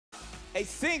a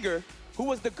singer who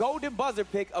was the golden buzzer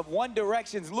pick of One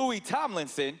Direction's Louis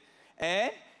Tomlinson,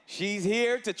 and she's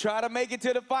here to try to make it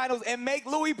to the finals and make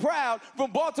Louis proud.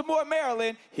 From Baltimore,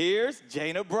 Maryland, here's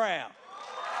Jayna Brown.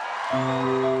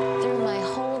 Through my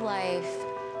whole life,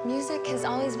 music has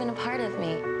always been a part of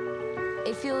me.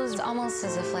 It feels almost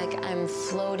as if like I'm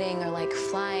floating or like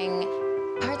flying.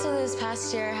 Parts of this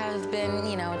past year have been,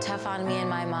 tough on me and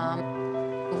my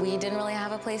mom. We didn't really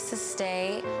have a place to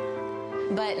stay.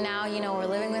 But now, we're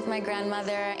living with my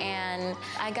grandmother, and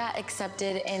I got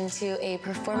accepted into a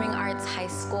performing arts high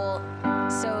school.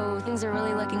 So things are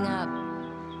really looking up.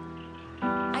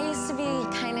 I used to be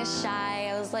kind of shy.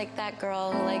 I was like that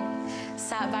girl who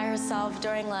sat by herself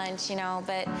during lunch,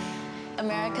 but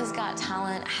America's Got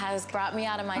Talent has brought me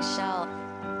out of my shell.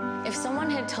 If someone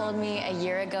had told me a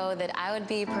year ago that I would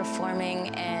be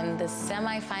performing in the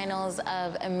semifinals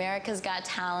of America's Got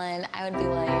Talent, I would be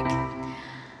like,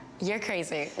 you're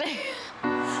crazy. It would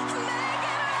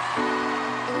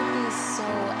be so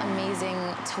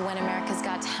amazing to win America's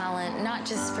Got Talent, not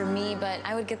just for me, but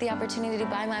I would get the opportunity to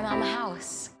buy my mom a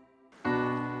house.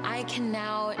 I can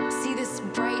now see this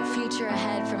bright future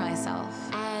ahead for myself,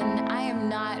 and I am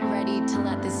not ready to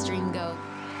let this dream go.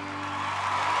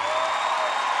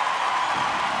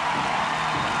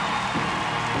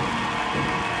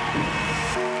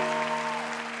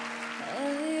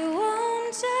 I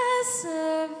won't just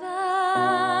survive.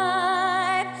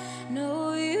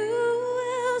 No, you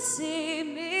will see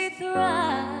me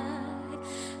thrive,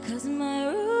 'cause my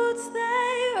roots,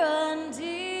 they run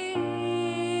deep.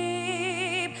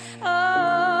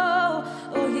 Oh,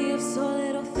 you have so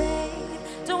little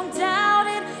faith. Don't doubt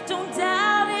it, don't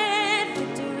doubt it.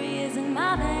 Victory is in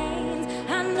my veins.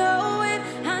 I know it,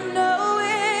 and I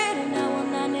will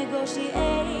not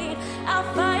negotiate. I'll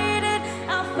fight it,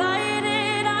 I'll fight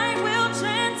it. I will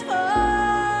transform.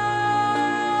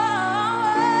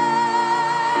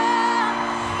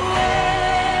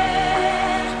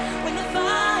 When the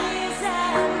fire's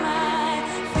at my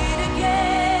feet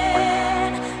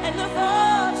again, and the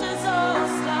vultures all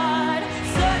start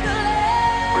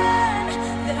circling,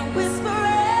 they're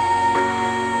whispering,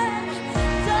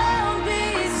 don't be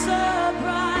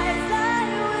surprised, I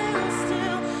will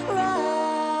still rise.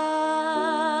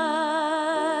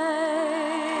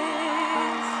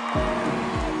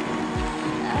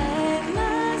 I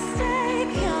must stay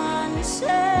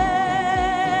conscious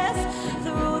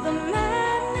through the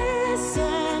madness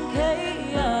and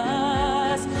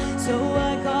chaos, so I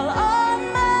call on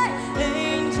my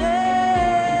angel.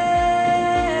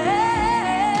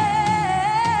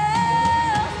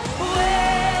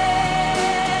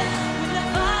 When the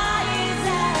fire's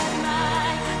at my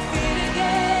feet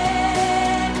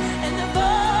again, and the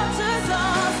vultures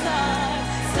all start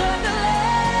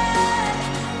circling,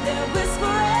 they're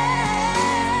whispering,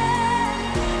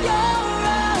 you're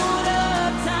out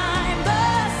of time,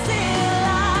 but still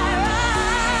I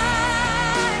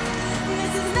rise.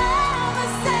 This is no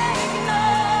mistake, no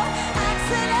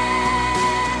accident.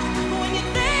 When you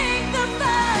think the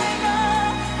final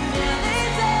nearly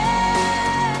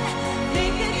dead,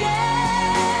 think again.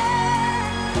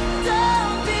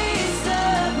 Don't be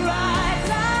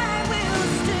surprised, I will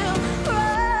still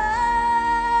rise.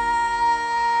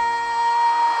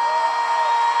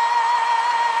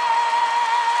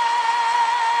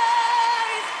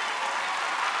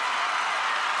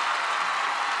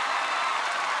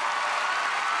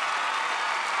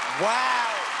 Wow.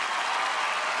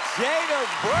 Jayna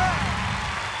Brown.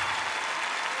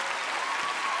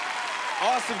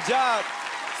 Awesome job,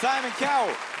 Simon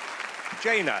Cowell.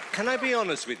 Jayna, can I be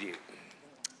honest with you?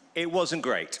 It wasn't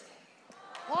great.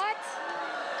 What?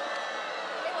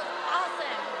 It was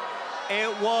awesome.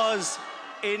 It was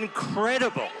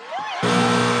incredible.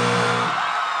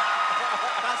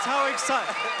 That's how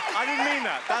excited. I didn't mean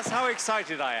that. That's how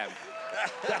excited I am.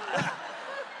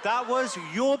 That was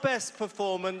your best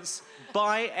performance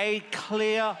by a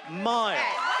clear mile.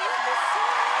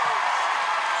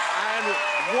 And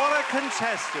what a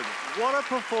contestant, what a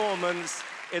performance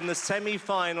in the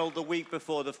semi-final the week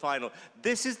before the final.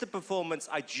 This is the performance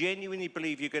I genuinely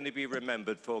believe you're going to be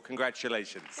remembered for.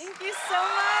 Congratulations. Thank you so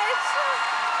much.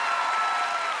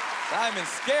 Simon's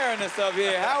scaring us up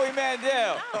here. Howie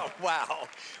Mandel. Oh, wow.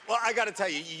 Well, I got to tell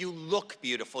you, you look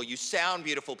beautiful. You sound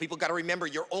beautiful. People got to remember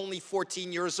you're only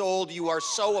 14 years old. You are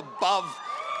so above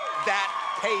that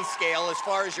pay scale as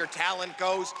far as your talent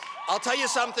goes. I'll tell you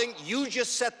something. You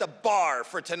just set the bar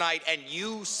for tonight, and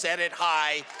you set it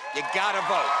high. You got to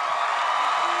vote.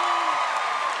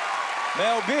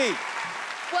 Mel B.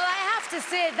 Well, I have to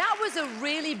say, that was a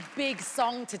really big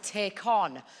song to take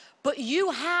on. but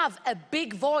you have a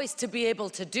big voice to be able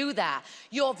to do that.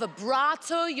 Your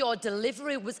vibrato, your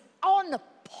delivery was on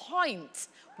point.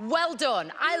 Well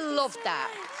done. I loved that.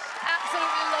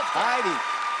 Absolutely loved it. Heidi.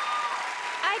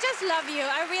 I just love you.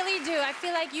 I really do. I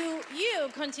feel like you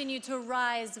continue to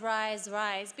rise, rise,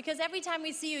 rise. Because every time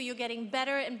we see you, you're getting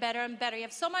better and better and better. You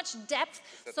have so much depth,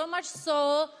 so much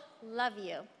soul. Love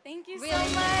you. Thank you Really.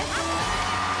 so much.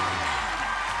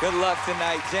 Good luck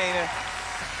tonight, Jayna.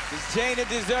 Does Jayna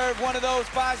deserve one of those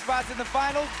 5 spots in the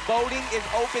finals? Voting is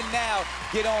open now.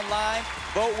 Get online,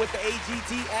 vote with the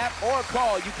AGT app, or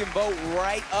call. You can vote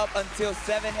right up until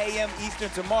 7 a.m. Eastern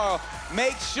tomorrow.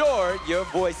 Make sure your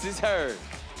voice is heard.